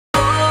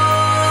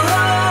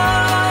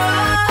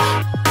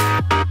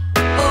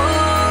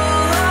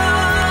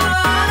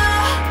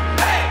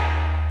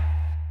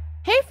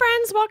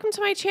welcome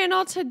to my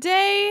channel.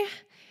 Today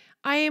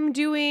I am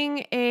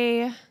doing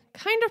a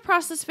kind of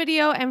process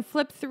video and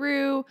flip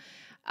through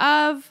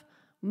of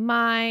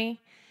my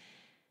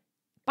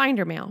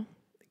binder mail,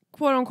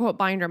 quote unquote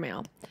binder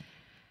mail.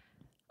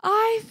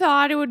 I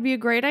thought it would be a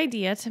great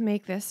idea to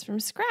make this from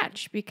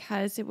scratch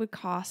because it would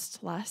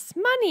cost less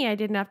money. I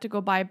didn't have to go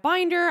buy a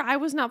binder. I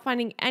was not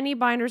finding any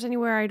binders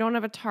anywhere. I don't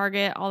have a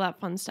Target, all that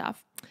fun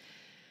stuff.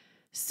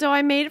 So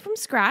I made it from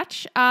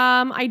scratch.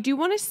 I do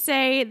want to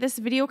say this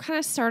video kind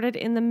of started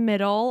in the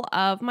middle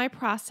of my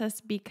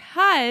process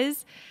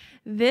because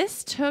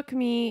this took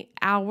me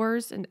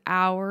hours and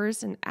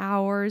hours and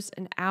hours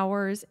and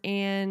hours.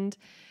 And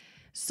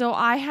so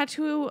I had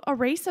to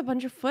erase a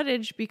bunch of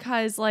footage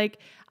because I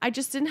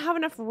just didn't have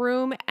enough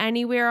room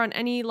anywhere on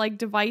any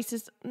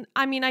devices.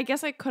 I mean, I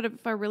guess I could have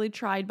if I really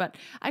tried, but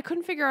I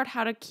couldn't figure out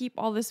how to keep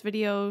all this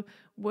video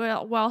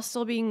while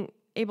still being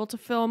able to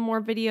film more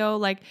video.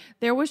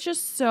 There was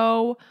just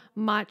so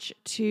much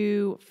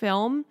to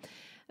film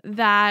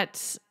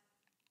that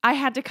I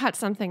had to cut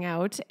something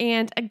out.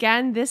 And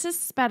again, this is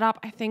sped up,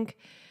 I think,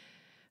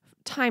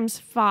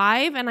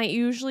 ×5, and I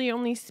usually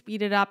only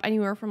speed it up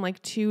anywhere from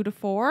 2 to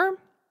 4.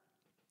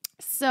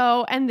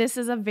 So, and this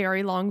is a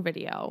very long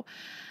video.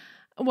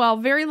 Well,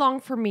 very long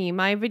for me.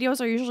 My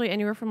videos are usually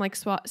anywhere from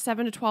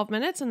 7 to 12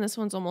 minutes, and this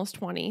one's almost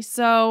 20.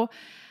 So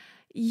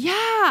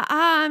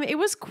yeah, it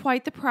was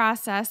quite the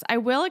process. I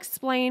will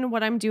explain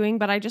what I'm doing,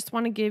 but I just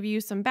want to give you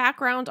some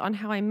background on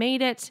how I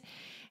made it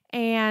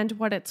and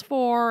what it's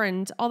for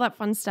and all that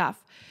fun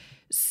stuff.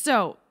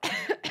 So,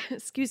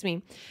 excuse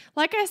me.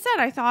 Like I said,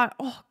 I thought,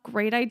 oh,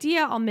 great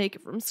idea. I'll make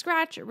it from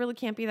scratch. It really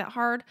can't be that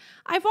hard.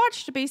 I've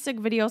watched basic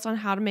videos on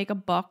how to make a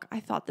book. I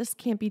thought this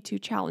can't be too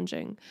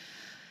challenging.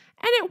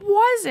 And it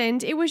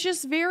wasn't. It was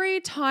just very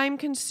time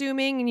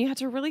consuming and you had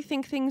to really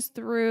think things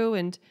through.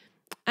 And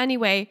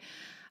anyway,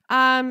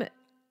 and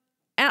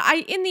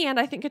in the end,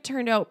 I think it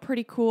turned out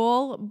pretty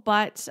cool,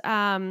 but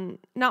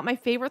not my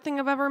favorite thing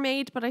I've ever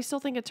made, but I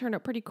still think it turned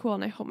out pretty cool.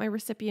 And I hope my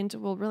recipient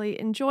will really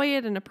enjoy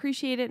it and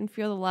appreciate it and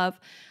feel the love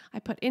I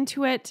put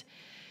into it.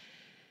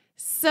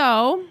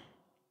 So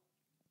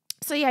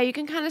yeah, you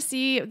can kind of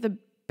see the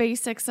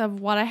basics of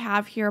what I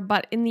have here,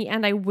 but in the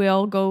end, I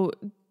will go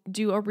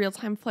do a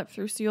real-time flip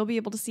through. So you'll be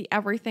able to see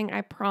everything.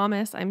 I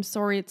promise. I'm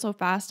sorry it's so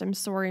fast. I'm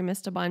sorry I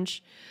missed a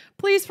bunch.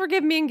 Please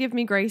forgive me and give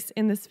me grace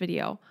in this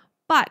video.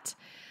 But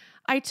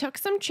I took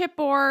some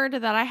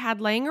chipboard that I had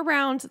laying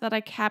around that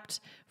I kept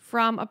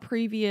from a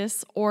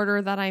previous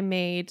order that I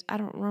made. I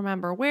don't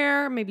remember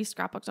where, maybe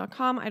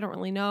scrapbook.com. I don't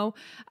really know.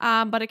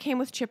 But it came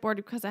with chipboard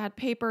because I had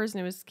papers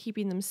and it was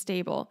keeping them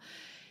stable.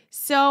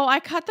 So I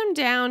cut them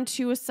down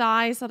to a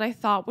size that I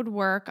thought would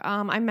work.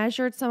 I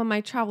measured some of my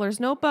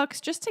traveler's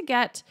notebooks just to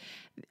get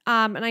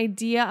an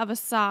idea of a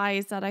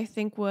size that I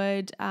think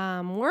would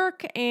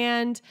work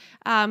and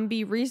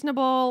be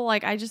reasonable.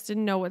 I just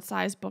didn't know what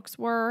size books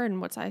were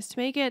and what size to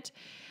make it.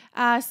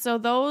 I'm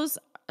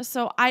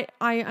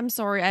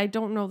sorry, I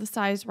don't know the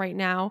size right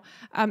now.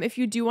 If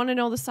you do want to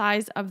know the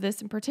size of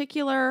this in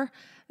particular,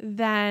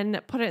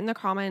 then put it in the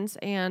comments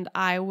and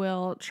I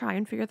will try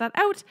and figure that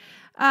out.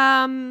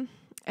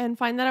 And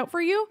find that out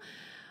for you.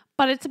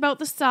 But it's about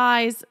the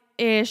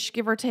size-ish,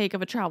 give or take,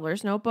 of a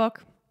traveler's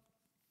notebook.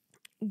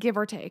 Give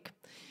or take.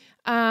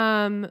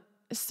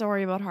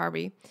 Sorry about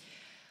Harvey.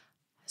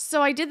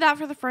 So I did that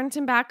for the front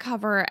and back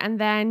cover and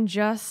then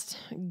just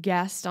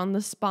guessed on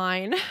the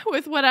spine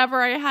with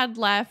whatever I had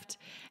left.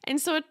 And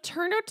so it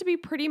turned out to be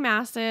pretty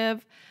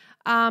massive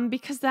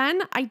because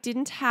then I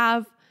didn't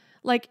have,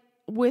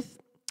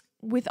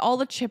 with all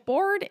the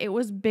chipboard, it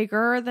was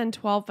bigger than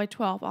 12 by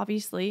 12,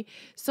 obviously.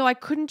 So I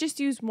couldn't just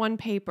use one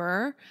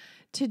paper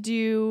to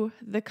do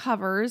the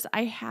covers.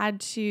 I had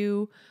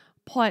to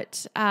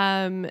put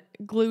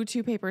glue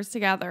 2 papers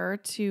together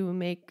to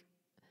make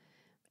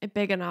it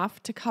big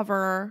enough to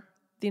cover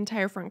the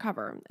entire front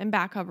cover and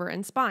back cover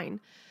and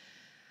spine.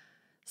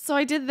 So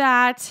I did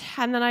that,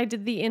 and then I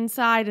did the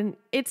inside, and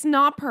it's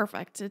not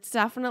perfect. It's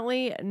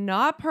definitely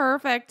not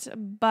perfect,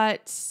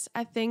 but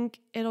I think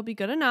it'll be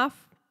good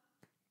enough.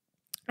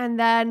 And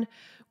then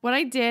what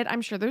I did,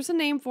 I'm sure there's a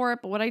name for it,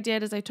 but what I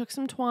did is I took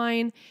some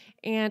twine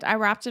and I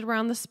wrapped it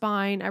around the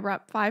spine. I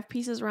wrapped 5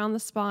 pieces around the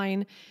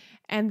spine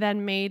and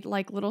then made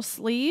little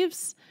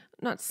sleeves.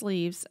 Not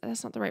sleeves,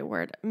 that's not the right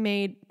word.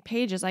 Made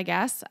pages, I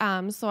guess.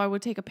 So I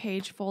would take a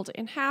page, fold it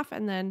in half,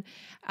 and then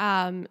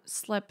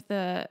slip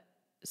it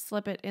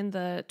in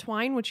the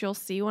twine, which you'll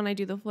see when I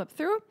do the flip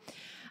through.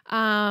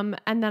 And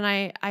then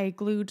I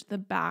glued the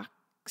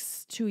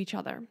backs to each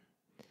other.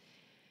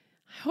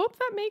 I hope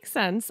that makes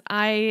sense.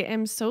 I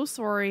am so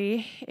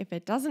sorry if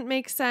it doesn't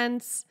make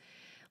sense.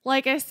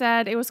 Like I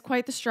said, it was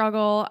quite the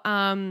struggle.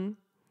 And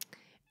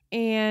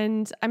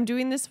I'm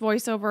doing this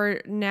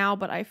voiceover now,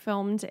 but I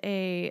filmed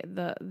the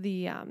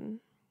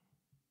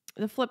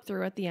flip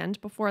through at the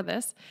end before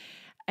this.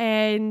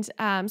 And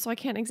so I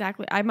can't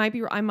exactly, I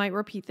might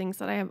repeat things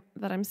that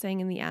I'm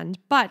saying in the end,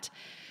 but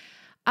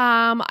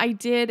I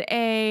did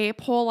a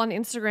poll on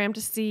Instagram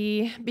to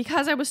see,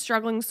 because I was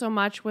struggling so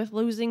much with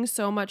losing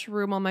so much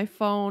room on my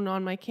phone,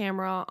 on my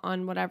camera,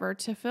 on whatever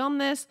to film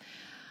this.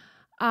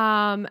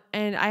 And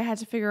I had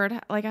to figure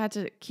out, like, I had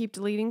to keep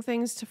deleting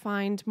things to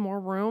find more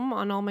room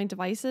on all my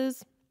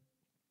devices.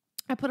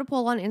 I put a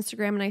poll on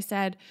Instagram and I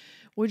said,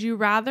 would you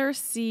rather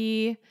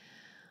see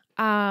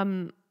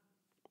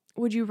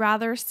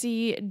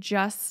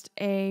just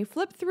a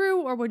flip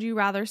through, or would you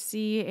rather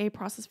see a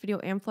process video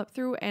and flip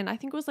through? And I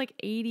think it was like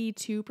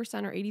 82%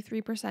 or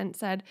 83%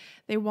 said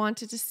they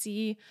wanted to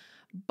see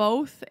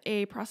both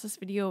a process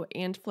video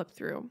and flip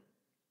through.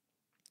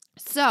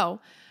 So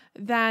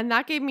then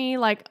that gave me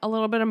like a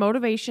little bit of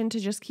motivation to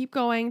just keep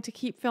going, to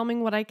keep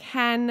filming what I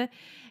can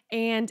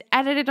and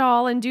edit it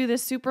all and do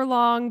this super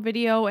long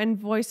video and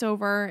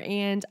voiceover.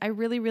 And I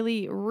really,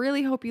 really,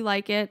 really hope you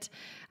like it.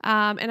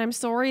 And I'm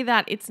sorry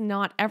that it's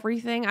not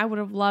everything. I would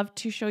have loved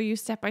to show you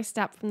step by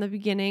step from the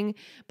beginning.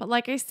 But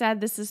like I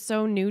said, this is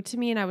so new to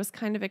me and I was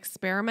kind of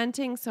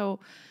experimenting. So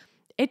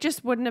it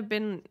just wouldn't have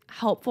been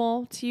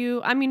helpful to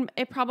you. I mean,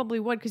 it probably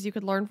would, because you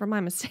could learn from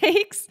my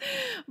mistakes.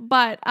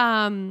 But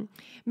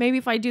maybe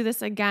if I do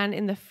this again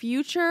in the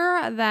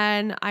future,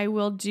 then I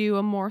will do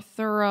a more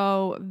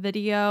thorough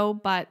video.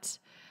 But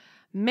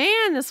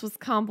man, this was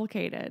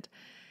complicated.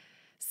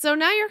 So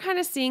now you're kind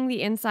of seeing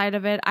the inside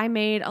of it. I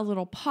made a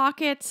little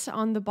pocket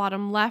on the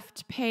bottom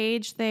left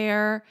page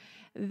there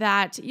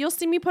that you'll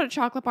see me put a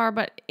chocolate bar,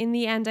 but in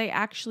the end, I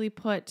actually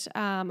put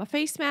a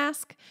face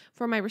mask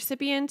for my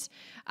recipient.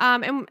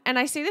 And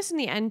I say this in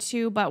the end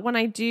too, but when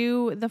I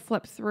do the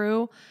flip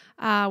through,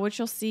 which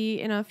you'll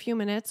see in a few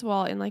minutes,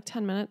 well, in like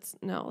 10 minutes,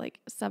 no, like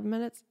 7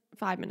 minutes,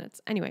 5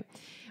 minutes. Anyway,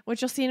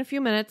 which you'll see in a few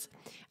minutes.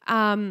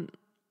 I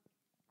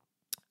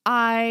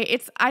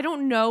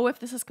don't know if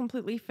this is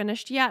completely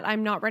finished yet.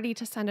 I'm not ready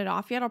to send it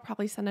off yet. I'll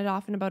probably send it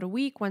off in about a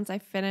week once I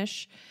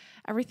finish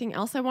everything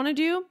else I want to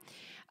do.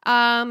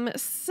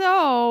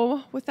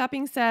 So with that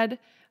being said,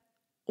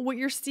 what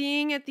you're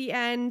seeing at the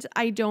end,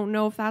 I don't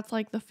know if that's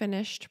like the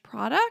finished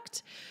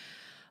product.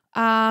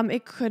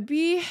 It could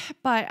be,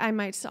 but I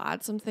might still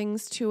add some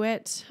things to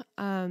it.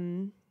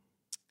 But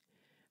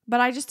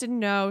I just didn't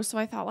know. So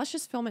I thought, let's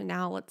just film it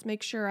now. Let's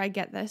make sure I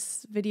get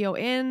this video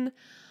in.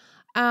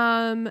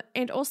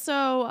 And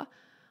also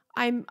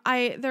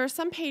there are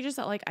some pages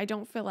that like I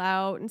don't fill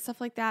out and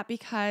stuff like that,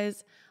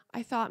 because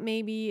I thought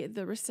maybe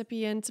the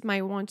recipient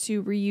might want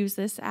to reuse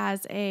this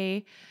as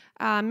a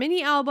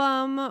mini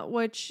album,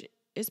 which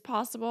is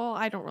possible.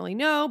 I don't really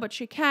know, but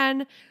she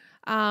can.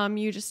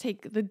 You just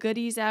take the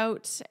goodies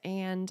out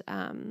and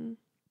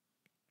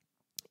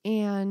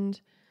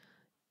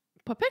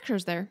put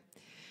pictures there.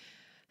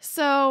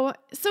 So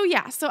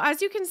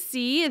as you can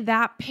see,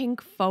 that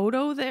pink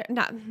photo there,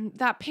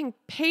 that pink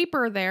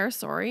paper there,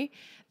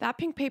 that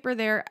pink paper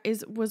there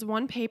was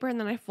one paper, and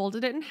then I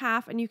folded it in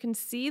half, and you can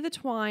see the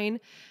twine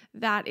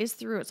that is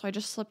through it. So I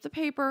just slipped the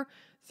paper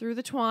through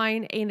the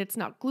twine, and it's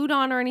not glued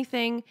on or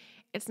anything.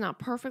 It's not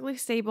perfectly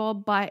stable,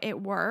 but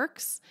it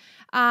works.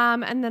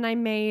 And then I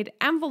made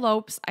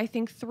envelopes, I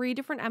think 3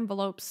 different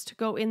envelopes to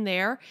go in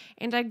there.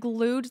 And I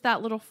glued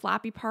that little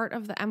flappy part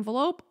of the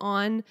envelope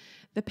on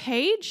the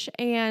page.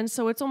 And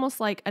so it's almost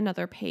like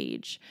another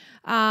page.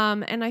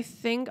 And I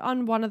think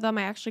on one of them,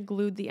 I actually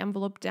glued the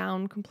envelope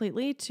down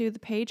completely to the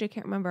page. I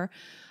can't remember.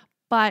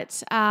 But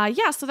so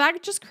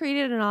that just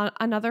created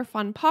another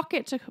fun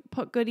pocket to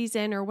put goodies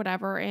in or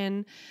whatever.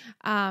 And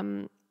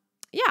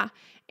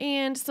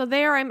and so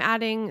there I'm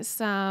adding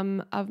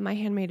some of my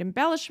handmade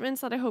embellishments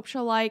that I hope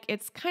she'll like.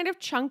 It's kind of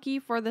chunky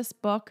for this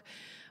book,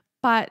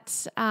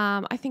 but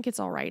I think it's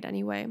all right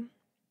anyway.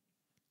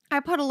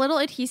 I put a little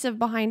adhesive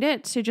behind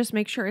it to just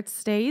make sure it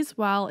stays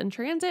while in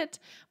transit,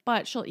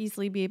 but she'll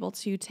easily be able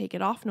to take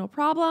it off, no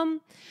problem.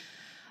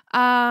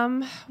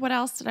 What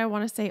else did I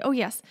want to say? Oh,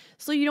 yes.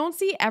 So you don't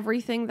see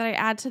everything that I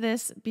add to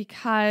this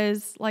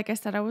because, like I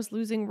said, I was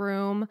losing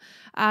room.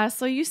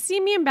 So you see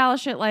me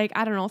embellish it like,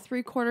 I don't know,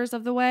 3/4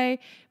 of the way,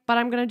 but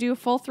I'm going to do a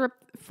full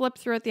flip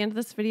through at the end of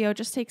this video. It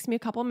just takes me a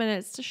couple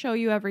minutes to show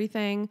you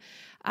everything.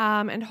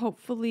 And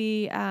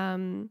hopefully,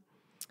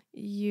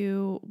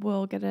 you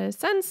will get a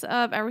sense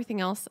of everything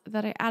else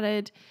that I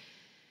added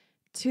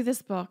to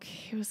this book.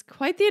 It was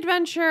quite the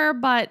adventure,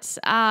 but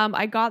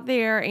I got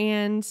there,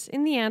 and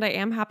in the end, I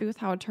am happy with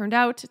how it turned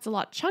out. It's a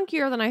lot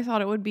chunkier than I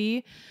thought it would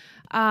be,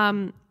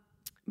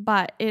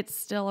 but it's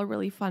still a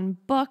really fun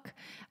book.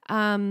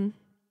 Now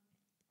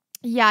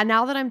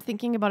that I'm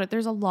thinking about it,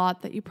 there's a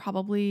lot that you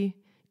probably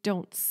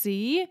don't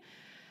see.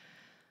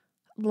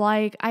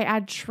 Like, I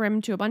add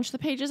trim to a bunch of the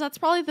pages. That's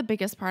probably the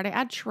biggest part. I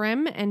add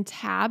trim and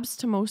tabs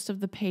to most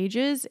of the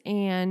pages,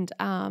 and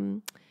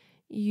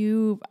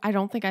I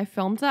don't think I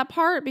filmed that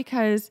part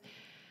because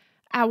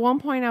at one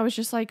point I was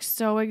just like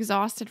so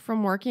exhausted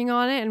from working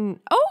on it, and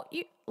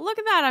look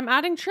at that, I'm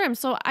adding trim.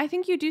 So I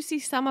think you do see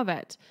some of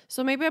it.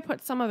 So maybe I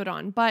put some of it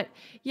on, but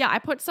yeah, I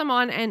put some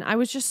on and I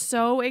was just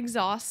so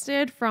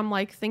exhausted from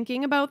like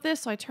thinking about this.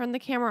 So I turned the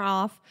camera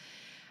off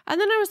And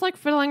then I was like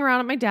fiddling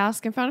around at my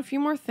desk and found a few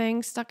more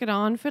things, stuck it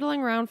on,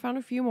 fiddling around, found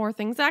a few more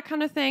things, that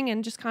kind of thing,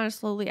 and just kind of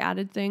slowly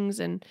added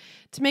things and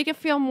to make it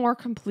feel more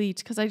complete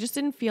because I just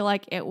didn't feel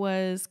like it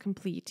was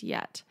complete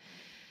yet.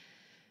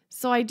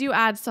 So I do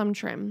add some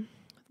trim,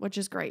 which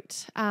is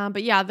great.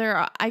 But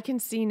yeah, I can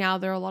see now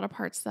there are a lot of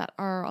parts that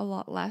are a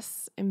lot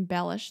less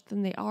embellished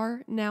than they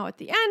are now at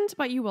the end,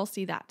 but you will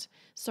see that.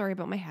 Sorry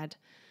about my head.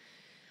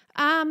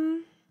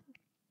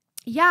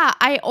 Yeah,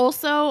 I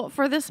also,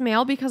 for this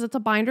mail, because it's a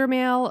binder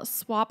mail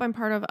swap, I'm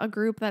part of a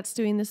group that's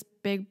doing this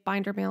big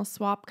binder mail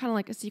swap, kind of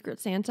like a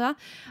Secret Santa.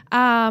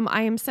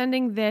 I am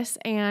sending this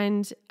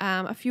and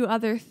a few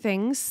other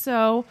things.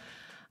 So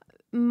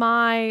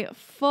by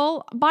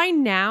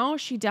now,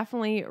 she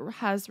definitely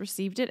has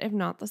received it. If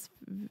not, this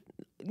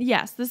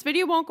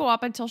video won't go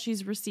up until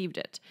she's received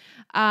it.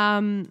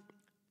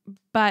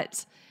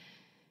 But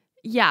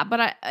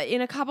in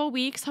a couple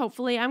weeks,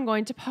 hopefully I'm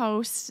going to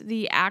post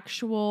the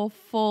actual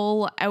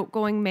full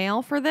outgoing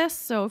mail for this.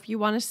 So if you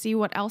want to see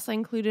what else I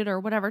included or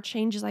whatever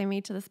changes I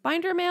made to this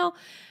binder mail,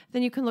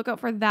 then you can look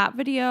out for that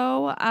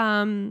video.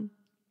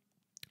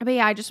 But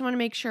yeah, I just want to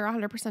make sure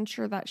 100%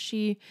 sure that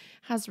she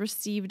has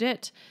received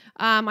it.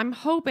 I'm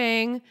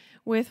hoping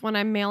when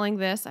I'm mailing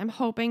this, I'm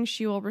hoping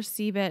she will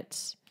receive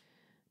it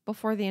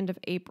before the end of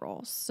April.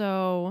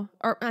 Before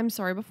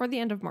the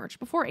end of March,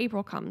 before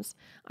April comes.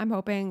 I'm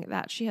hoping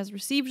that she has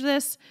received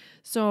this.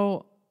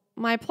 So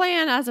my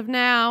plan as of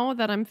now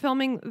that I'm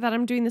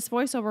doing this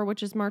voiceover,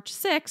 which is March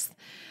 6th,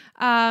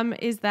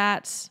 is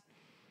that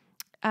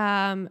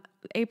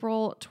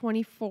April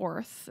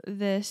 24th,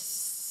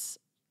 this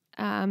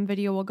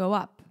video will go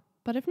up.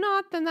 But if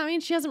not, then that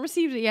means she hasn't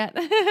received it yet.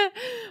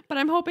 But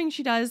I'm hoping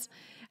she does.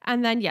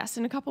 And then, yes,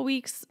 in a couple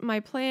weeks, my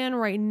plan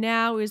right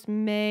now is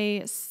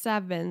May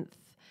 7th.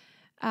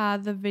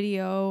 The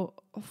video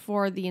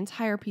for the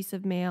entire piece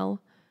of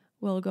mail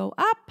will go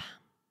up.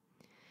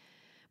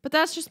 But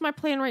that's just my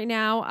plan right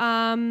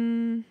now.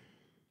 In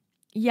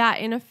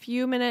a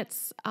few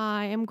minutes,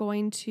 I am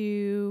going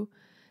to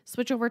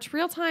switch over to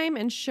real time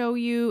and show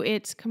you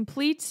it's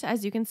complete.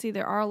 As you can see,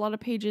 there are a lot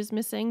of pages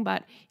missing,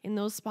 but in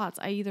those spots,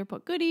 I either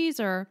put goodies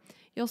or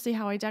you'll see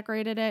how I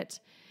decorated it.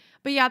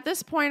 But yeah, at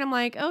this point, I'm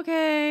like,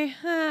 okay,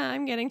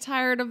 I'm getting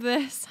tired of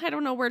this. I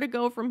don't know where to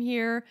go from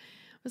here.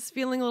 I was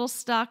feeling a little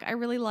stuck. I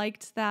really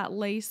liked that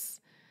lace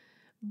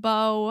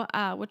bow,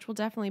 which will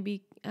definitely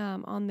be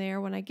on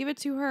there when I give it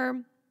to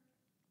her.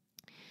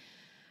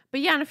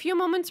 But yeah, in a few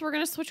moments, we're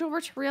going to switch over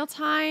to real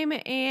time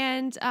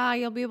and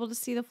you'll be able to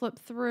see the flip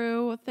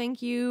through.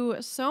 Thank you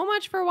so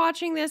much for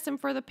watching this and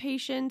for the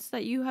patience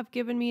that you have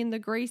given me and the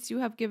grace you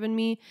have given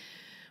me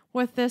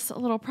with this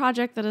little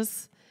project that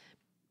has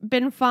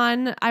been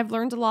fun. I've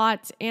learned a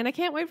lot and I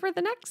can't wait for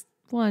the next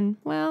one.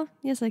 Well,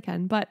 yes, I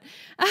can, but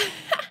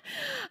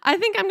I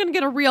think I'm going to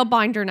get a real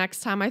binder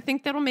next time. I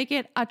think that'll make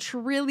it a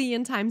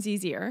trillion times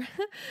easier.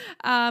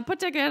 Put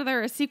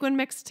together a sequin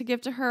mix to give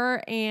to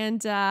her,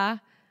 and I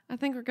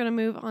think we're going to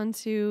move on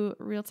to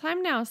real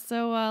time now.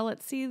 So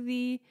let's see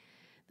the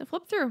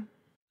flip through.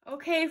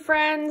 Okay,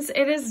 friends,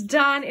 it is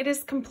done. It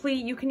is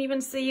complete. You can even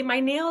see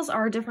my nails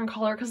are a different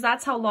color because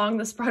that's how long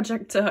this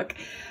project took.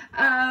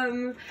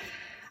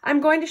 I'm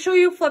going to show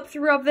you a flip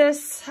through of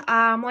this.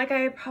 Like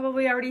I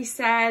probably already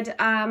said,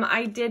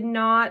 I did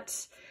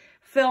not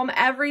film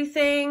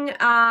everything, and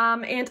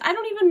I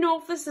don't even know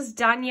if this is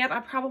done yet. I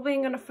probably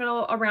am going to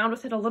fiddle around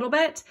with it a little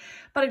bit,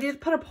 but I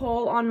did put a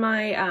poll on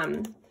my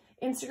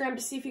Instagram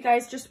to see if you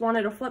guys just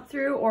wanted a flip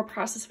through or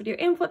process video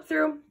and flip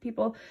through.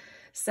 People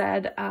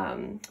said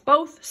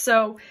both.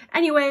 So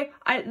anyway,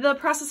 the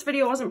process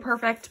video wasn't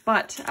perfect,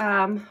 but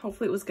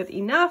hopefully it was good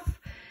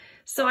enough.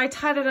 So I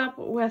tied it up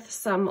with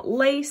some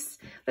lace.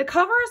 The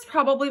cover is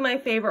probably my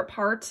favorite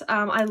part.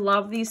 I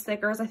love these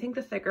thickers. I think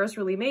the thickers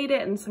really made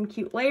it, and some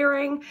cute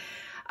layering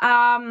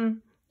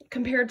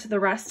compared to the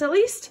rest at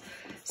least.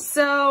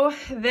 So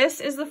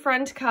this is the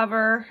front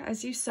cover,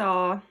 as you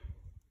saw.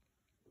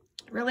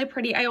 Really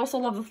pretty. I also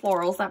love the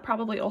florals. That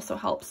probably also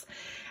helps.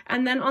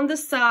 And then on the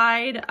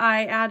side,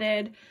 I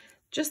added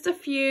just a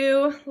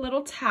few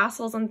little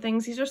tassels and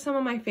things. These are some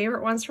of my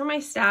favorite ones from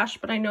my stash,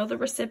 but I know the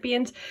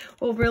recipient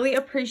will really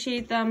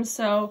appreciate them.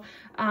 So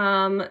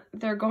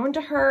they're going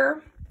to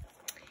her.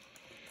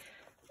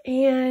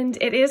 And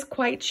it is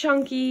quite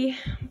chunky,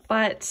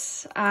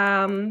 but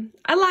I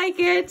like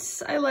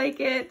it. I like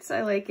it.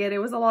 I like it. It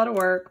was a lot of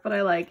work, but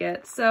I like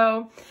it.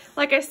 So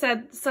like I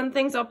said, some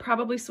things I'll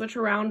probably switch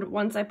around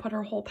once I put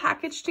her whole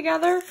package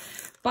together.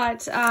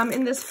 But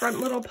in this front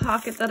little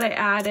pocket that I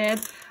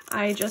added,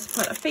 I just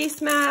put a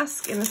face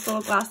mask in this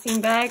little glassine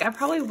bag. I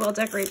probably will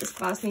decorate this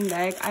glassine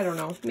bag. I don't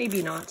know.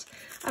 Maybe not.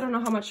 I don't know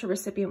how much the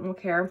recipient will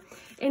care.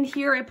 In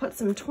here, I put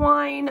some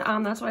twine.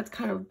 That's why it's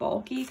kind of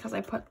bulky, because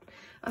I put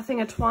a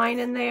thing of twine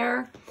in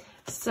there.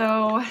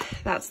 So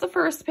that's the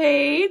first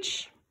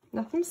page.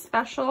 Nothing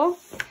special.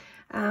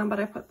 But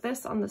I put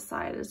this on the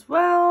side as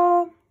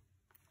well.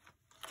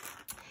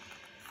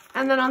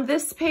 And then on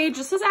this page,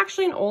 this is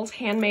actually an old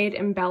handmade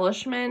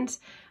embellishment.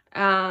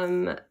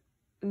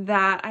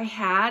 that I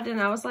had,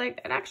 and I was like,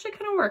 it actually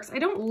kind of works. I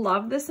don't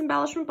love this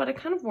embellishment, but it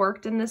kind of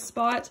worked in this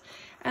spot.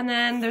 And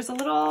then there's a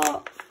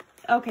little,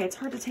 okay, it's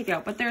hard to take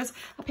out, but there's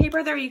a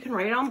paper there you can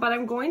write on, but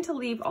I'm going to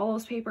leave all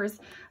those papers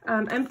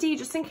empty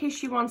just in case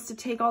she wants to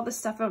take all this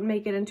stuff out and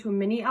make it into a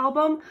mini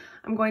album.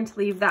 I'm going to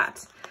leave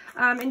that.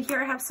 And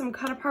here I have some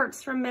cut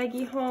aparts from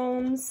Maggie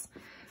Holmes.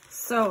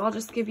 So I'll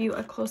just give you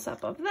a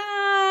close-up of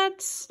that.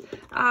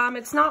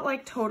 It's not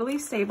like totally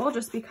stable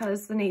just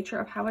because the nature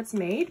of how it's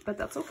made, but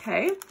that's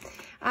okay.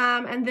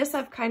 And this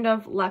I've kind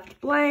of left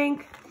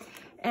blank.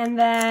 And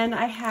then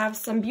I have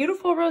some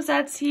beautiful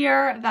rosettes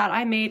here that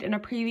I made in a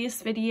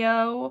previous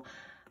video.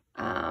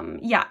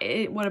 Yeah,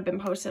 it would have been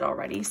posted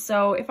already.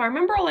 So if I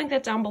remember, I'll link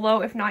that down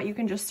below. If not, you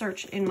can just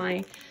search in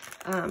my,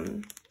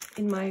 on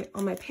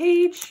my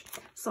page.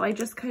 So I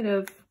just kind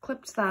of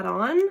clipped that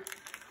on.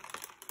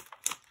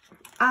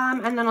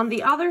 And then on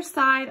the other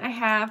side, I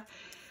have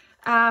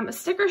a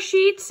sticker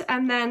sheet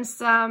and then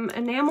some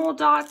enamel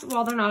dots.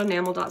 Well, they're not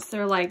enamel dots.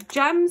 They're like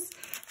gems.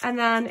 And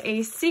then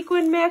a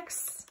sequin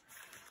mix.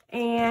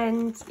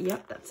 And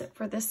yep, that's it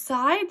for this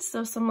side.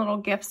 So some little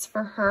gifts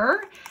for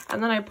her.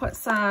 And then I put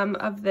some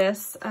of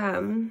this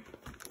on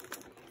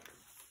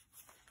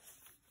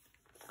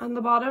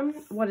the bottom.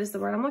 What is the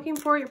word I'm looking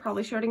for? You're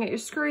probably shouting at your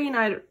screen.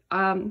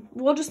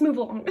 We'll just move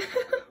along.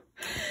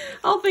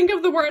 I'll think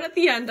of the word at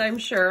the end, I'm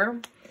sure.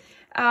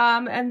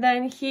 And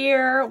then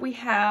here we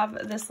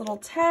have this little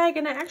tag,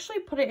 and I actually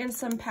put it in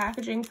some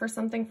packaging for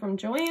something from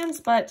Joann's,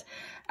 but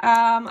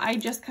I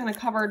just kind of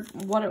covered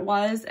what it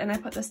was, and I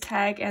put this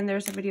tag, and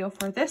there's a video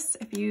for this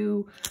if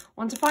you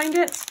want to find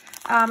it.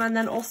 And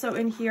then also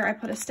in here I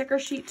put a sticker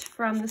sheet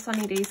from the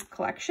Sunny Days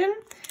collection,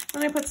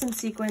 and I put some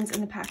sequins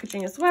in the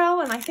packaging as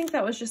well, and I think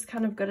that was just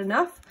kind of good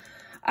enough.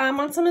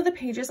 On some of the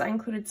pages I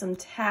included some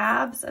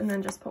tabs and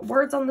then just put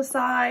words on the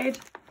side.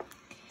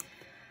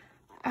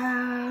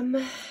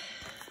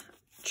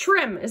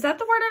 Trim, is that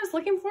the word I was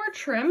looking for?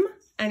 Trim?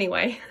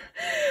 Anyway,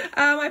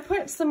 I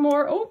put some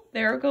more, oh,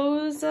 there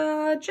goes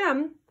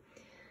gem.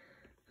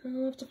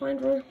 I'll have to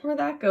find where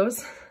that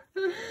goes.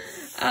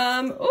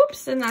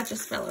 Oops, and that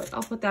just fell out.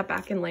 I'll put that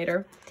back in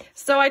later.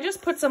 So I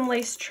just put some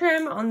lace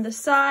trim on the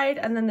side,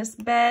 and then this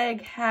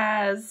bag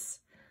has,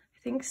 I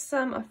think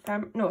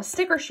a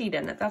sticker sheet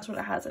in it. That's what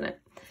it has in it.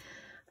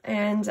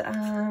 And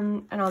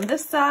on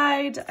this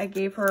side, I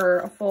gave her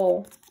a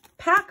full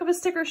pack of a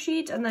sticker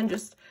sheet and then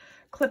just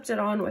clipped it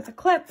on with a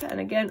clip. And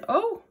again,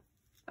 oh,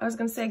 I was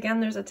gonna say again,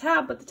 there's a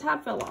tab, but the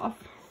tab fell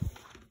off.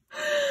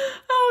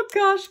 Oh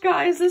gosh,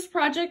 guys, this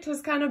project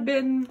has kind of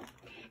been,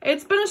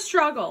 it's been a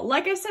struggle.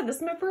 Like I said, this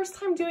is my first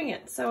time doing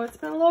it, so it's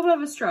been a little bit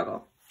of a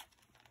struggle.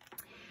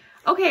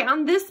 Okay,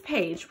 on this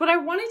page, what I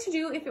wanted to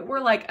do if it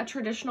were like a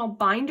traditional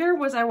binder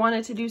was I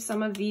wanted to do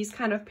some of these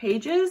kind of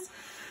pages,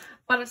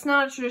 but it's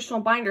not a traditional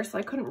binder, so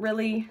I couldn't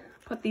really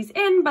put these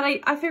in, but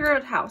I figured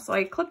out how. So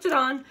I clipped it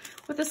on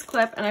with this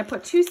clip, and I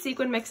put 2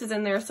 sequin mixes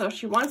in there, so if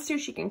she wants to,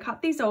 she can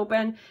cut these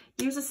open,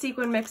 use the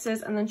sequin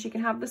mixes, and then she can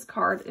have this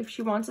card if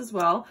she wants as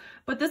well.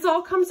 But this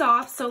all comes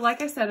off, so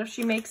like I said, if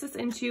she makes this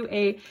into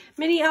a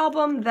mini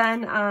album,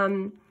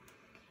 then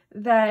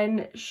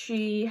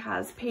she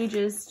has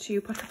pages to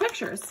put her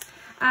pictures.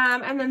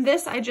 And then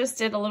this, I just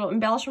did a little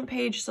embellishment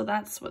page, so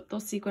that's what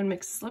those sequin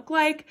mixes look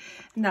like.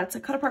 And that's a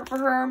cut apart for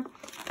her.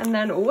 And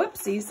then,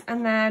 whoopsies,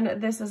 and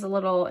then this is a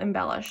little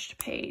embellished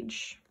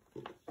page.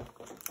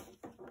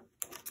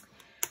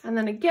 And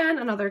then again,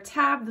 another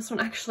tab. This one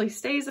actually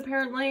stays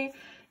apparently.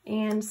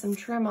 And some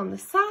trim on the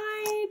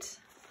side.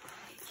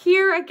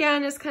 Here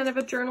again is kind of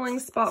a journaling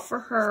spot for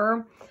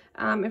her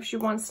if she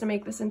wants to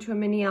make this into a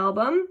mini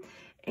album.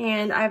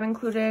 And I've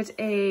included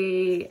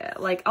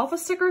like alpha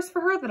stickers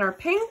for her that are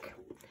pink.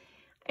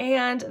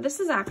 And this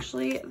is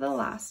actually the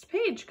last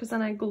page because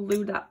then I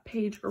glued that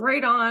page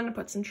right on,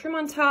 put some trim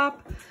on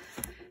top.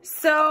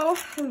 So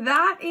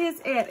that is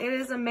it. It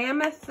is a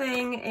mammoth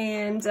thing,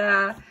 and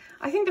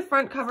I think the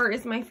front cover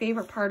is my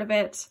favorite part of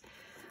it.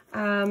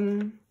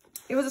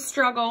 It was a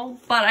struggle,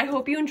 but I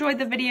hope you enjoyed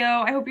the video.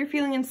 I hope you're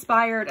feeling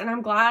inspired, and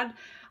I'm glad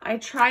I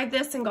tried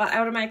this and got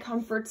out of my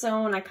comfort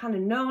zone. I kind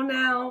of know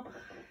now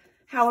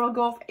how it'll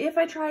go if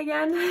I try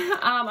again.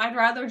 I'd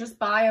rather just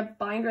buy a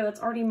binder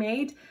that's already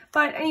made.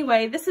 But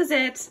anyway, this is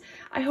it.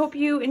 I hope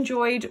you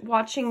enjoyed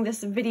watching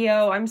this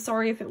video. I'm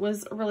sorry if it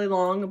was really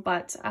long,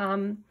 but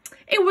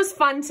it was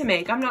fun to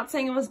make. I'm not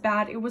saying it was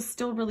bad. It was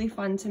still really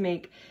fun to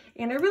make.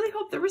 And I really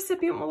hope the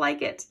recipient will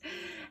like it.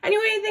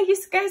 Anyway, thank you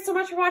guys so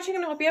much for watching,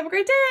 and I hope you have a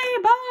great day.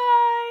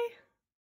 Bye!